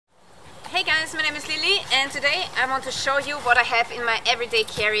Hey guys, my name is Lilly and today I want to show you what I have in my everyday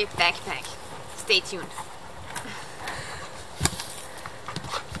carry backpack. Stay tuned.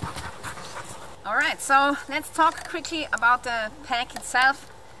 Alright, so let's talk quickly about the pack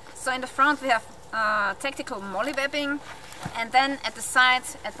itself. So in the front we have tactical molly webbing, and then at the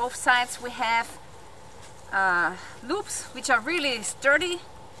sides, at both sides, we have loops which are really sturdy,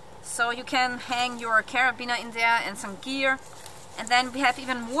 so you can hang your carabiner in there and some gear. And then we have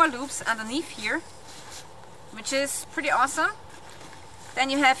even more loops underneath here, which is pretty awesome. Then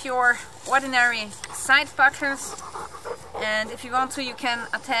you have your ordinary side buckles, and if you want to, you can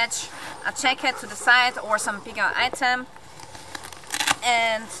attach a jacket to the side or some bigger item.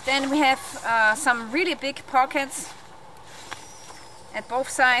 And then we have some really big pockets at both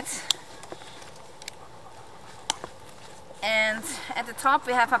sides. And at the top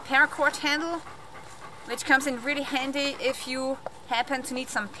we have a paracord handle, which comes in really handy if you happen to need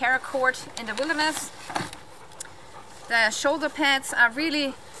some paracord in the wilderness. The shoulder pads are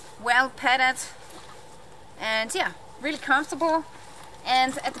really well padded and yeah, really comfortable.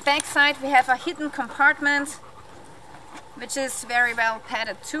 And at the back side we have a hidden compartment which is very well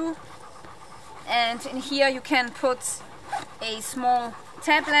padded too. And in here you can put a small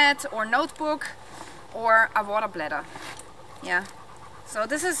tablet or notebook or a water bladder. Yeah, so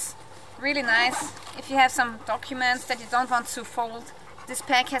this is really nice if you have some documents that you don't want to fold. This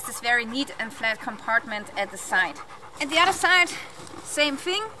pack has this very neat and flat compartment at the side. At the other side, same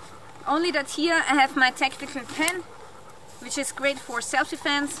thing, only that here I have my tactical pen, which is great for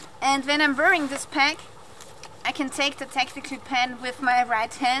self-defense. And when I'm wearing this pack, I can take the tactical pen with my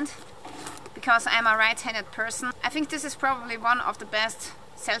right hand, because I'm a right-handed person. I think this is probably one of the best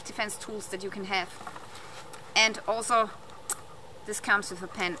self-defense tools that you can have. And also, this comes with a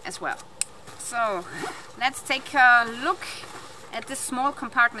pen as well. So let's take a look at this small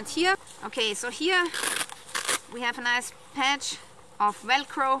compartment here. Okay, so here we have a nice patch of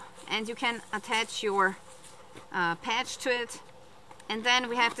Velcro and you can attach your patch to it. And then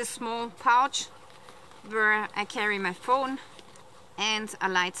we have this small pouch where I carry my phone and a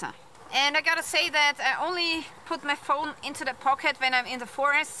lighter. And I gotta say that I only put my phone into the pocket when I'm in the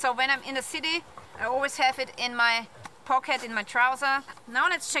forest. So when I'm in the city, I always have it in my pocket in my trouser. Now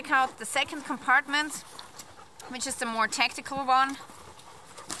let's check out the second compartment, which is the more tactical one.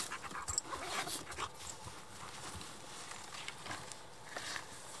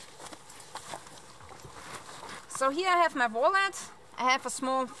 So here I have my wallet, I have a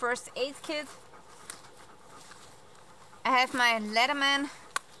small first aid kit, I have my Leatherman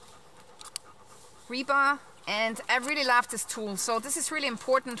rebar, and I really love this tool. So this is really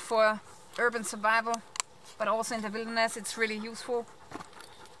important for urban survival, but also in the wilderness it's really useful.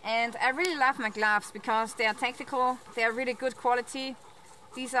 And I really love my gloves because they are tactical, they are really good quality.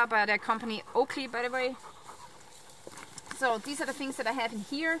 These are by the company Oakley, by the way. So these are the things that I have in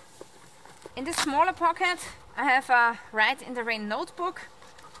here. In this smaller pocket I have a Ride in the Rain notebook,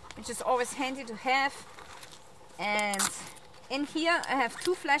 which is always handy to have. And in here I have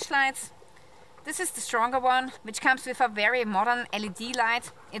two flashlights. This is the stronger one, which comes with a very modern LED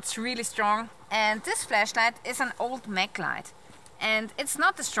light. It's really strong. And this flashlight is an old Mac light. And it's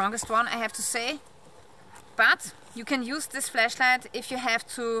not the strongest one, I have to say. But you can use this flashlight if you have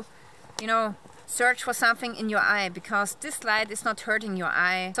to, you know, search for something in your eye, because this light is not hurting your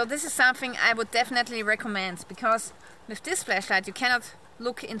eye. So this is something I would definitely recommend, because with this flashlight you cannot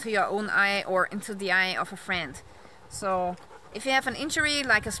look into your own eye or into the eye of a friend. So if you have an injury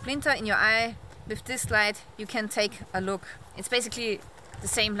like a splinter in your eye, with this light you can take a look. It's basically the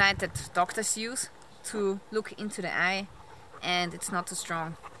same light that doctors use to look into the eye, and it's not too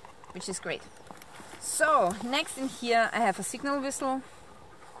strong, which is great. So next in here I have a signal whistle,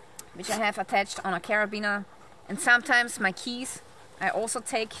 which I have attached on a carabiner, and sometimes my keys I also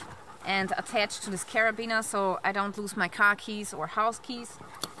take and attach to this carabiner so I don't lose my car keys or house keys.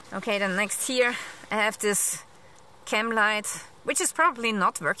 Okay, then next here I have this cam light, which is probably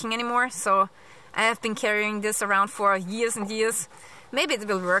not working anymore, so I have been carrying this around for years and years. Maybe it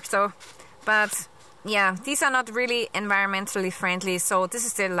will work though, but yeah, these are not really environmentally friendly, so this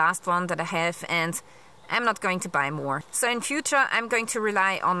is the last one that I have and I'm not going to buy more. So in future I'm going to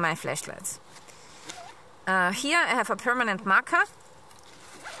rely on my flashlights. Here I have a permanent marker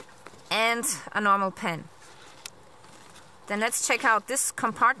and a normal pen. Then let's check out this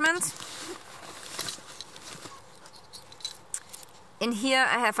compartment. In here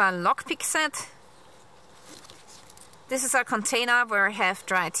I have a lockpick set. This is a container where I have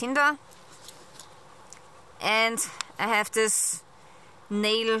dry tinder. And I have this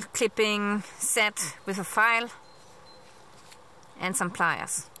nail clipping set with a file and some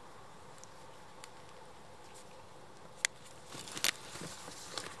pliers.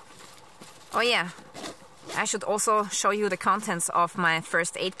 Oh yeah, I should also show you the contents of my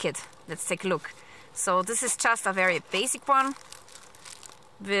first aid kit. Let's take a look. So this is just a very basic one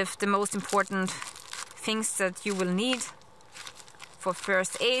with the most important things that you will need for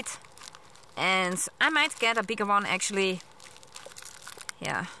first aid. And I might get a bigger one actually.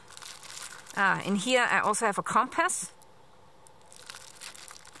 Yeah. In here I also have a compass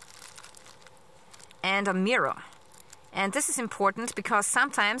and a mirror. And this is important because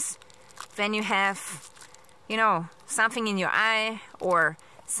sometimes when you have, you know, something in your eye or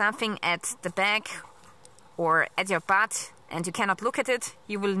something at the back or at your butt and you cannot look at it,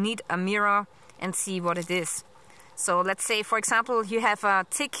 you will need a mirror and see what it is. So let's say, for example, you have a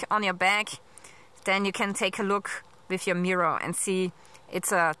tick on your back, then you can take a look with your mirror and see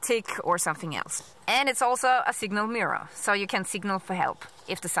it's a tick or something else. And it's also a signal mirror, so you can signal for help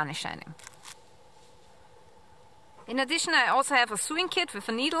if the sun is shining. In addition, I also have a sewing kit with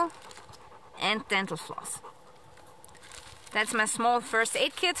a needle and dental floss. That's my small first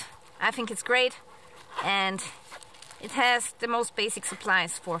aid kit. I think it's great and it has the most basic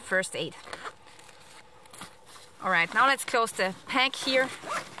supplies for first aid. Alright, now let's close the pack here.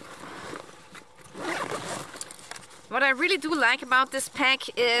 What I really do like about this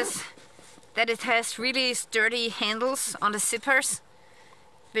pack is that it has really sturdy handles on the zippers,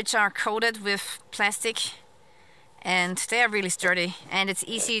 which are coated with plastic, and they are really sturdy and it's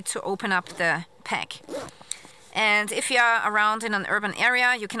easy to open up the pack. And if you are around in an urban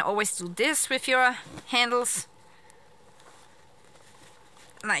area, you can always do this with your handles,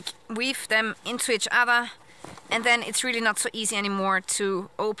 like weave them into each other, and then it's really not so easy anymore to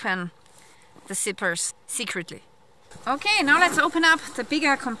open the zippers secretly. Okay, now let's open up the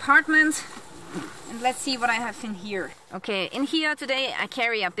bigger compartment and let's see what I have in here. Okay, in here today I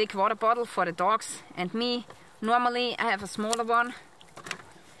carry a big water bottle for the dogs and me. Normally I have a smaller one.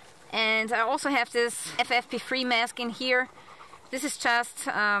 And I also have this FFP3 mask in here. This is just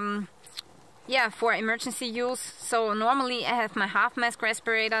yeah, for emergency use. So normally I have my half mask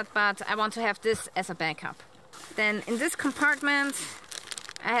respirator, but I want to have this as a backup. Then in this compartment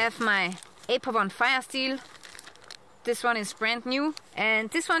I have my APO-1 fire steel. This one is brand new, and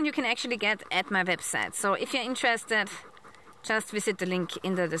this one you can actually get at my website. So if you're interested, just visit the link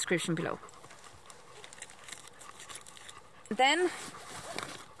in the description below. Then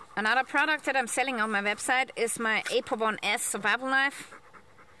another product that I'm selling on my website is my APO-1 survival knife,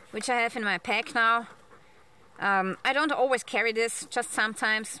 which I have in my pack now. I don't always carry this, just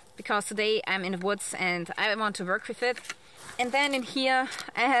sometimes, because today I'm in the woods and I want to work with it. And then in here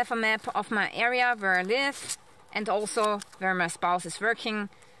I have a map of my area where I live and also where my spouse is working.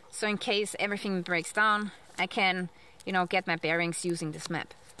 So in case everything breaks down, I can, you know, get my bearings using this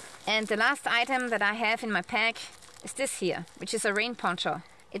map. And the last item that I have in my pack is this here, which is a rain poncho.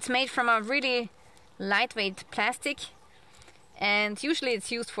 It's made from a really lightweight plastic, and usually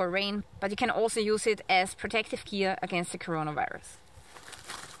it's used for rain, but you can also use it as protective gear against the coronavirus.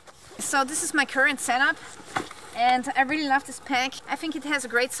 So this is my current setup, and I really love this pack. I think it has a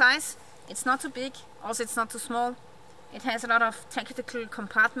great size. It's not too big, also it's not too small. It has a lot of tactical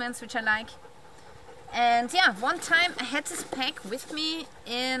compartments, which I like. And yeah, one time I had this pack with me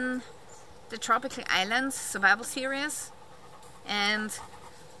in the Tropical Islands survival series, and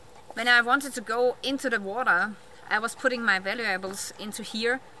when I wanted to go into the water, I was putting my valuables into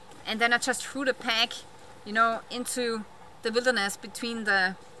here, and then I just threw the pack, you know, into the wilderness between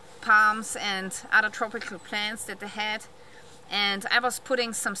the palms and other tropical plants that they had. And I was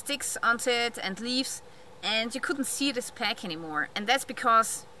putting some sticks onto it and leaves, and you couldn't see this pack anymore. And that's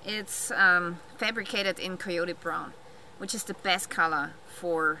because it's fabricated in coyote brown, which is the best color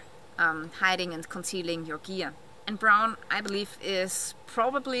for hiding and concealing your gear. And brown, I believe, is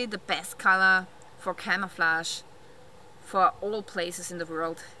probably the best color for camouflage for all places in the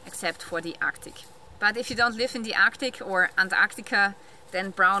world except for the Arctic. But if you don't live in the Arctic or Antarctica,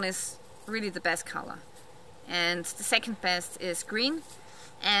 then brown is really the best color. And the second best is green,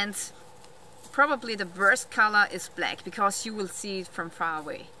 and probably the worst color is black, because you will see it from far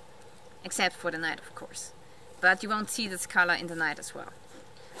away, except for the night, of course. But you won't see this color in the night as well.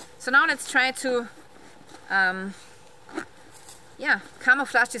 So now let's try to yeah,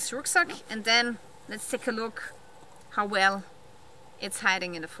 camouflage this rucksack, and then let's take a look how well it's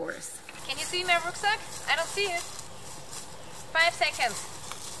hiding in the forest. Can you see my rucksack? I don't see it. 5 seconds.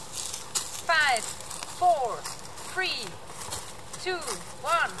 5, 4, 3, 2,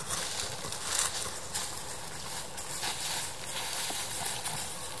 1.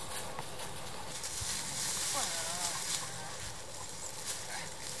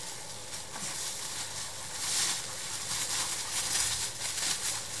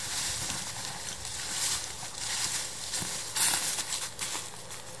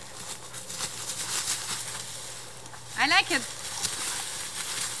 like it.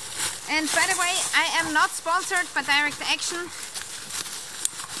 And by the way, I am not sponsored by Direct Action.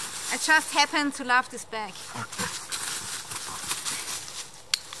 I just happen to love this bag.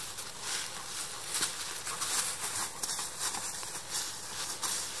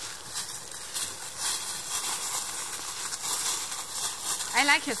 I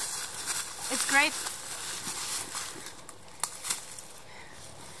like it. It's great.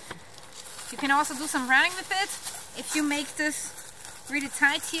 You can also do some running with it if you make this really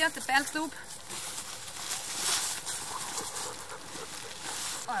tight here, the belt loop.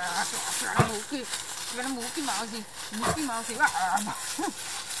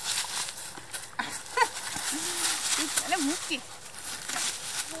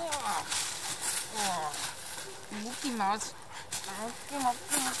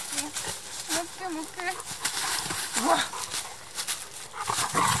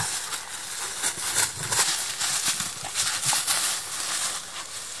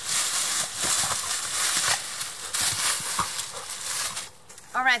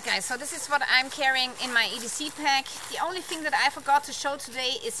 Alright guys, so this is what I'm carrying in my EDC pack. The only thing that I forgot to show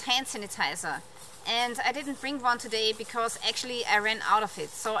today is hand sanitizer. And I didn't bring one today because actually I ran out of it.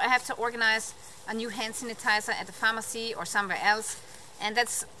 So I have to organize a new hand sanitizer at the pharmacy or somewhere else. And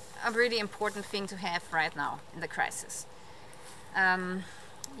that's a really important thing to have right now in the crisis.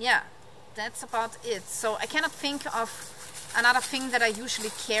 Yeah, that's about it. So I cannot think of another thing that I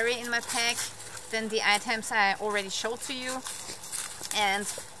usually carry in my pack than the items I already showed to you. And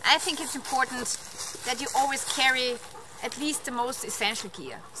I think it's important that you always carry at least the most essential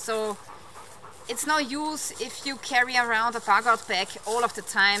gear. So it's no use if you carry around a bug-out bag all of the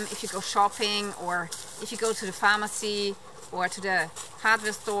time if you go shopping or if you go to the pharmacy or to the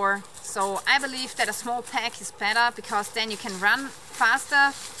hardware store. So I believe that a small pack is better because then you can run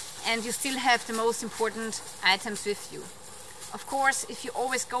faster and you still have the most important items with you. Of course, if you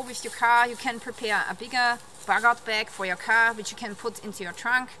always go with your car, you can prepare a bigger bug-out bag for your car, which you can put into your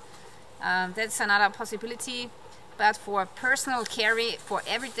trunk. That's another possibility. But for personal carry, for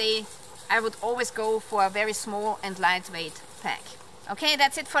every day, I would always go for a very small and lightweight pack. Okay,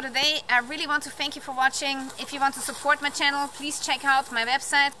 that's it for today. I really want to thank you for watching. If you want to support my channel, please check out my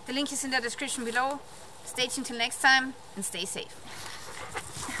website. The link is in the description below. Stay tuned till next time and stay safe.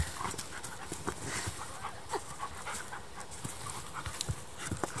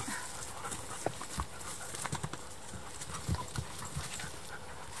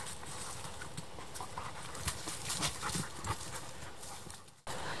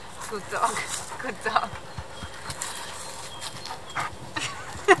 Good dog, good dog.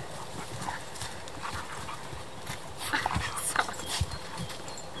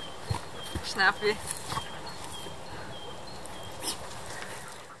 Schnappi.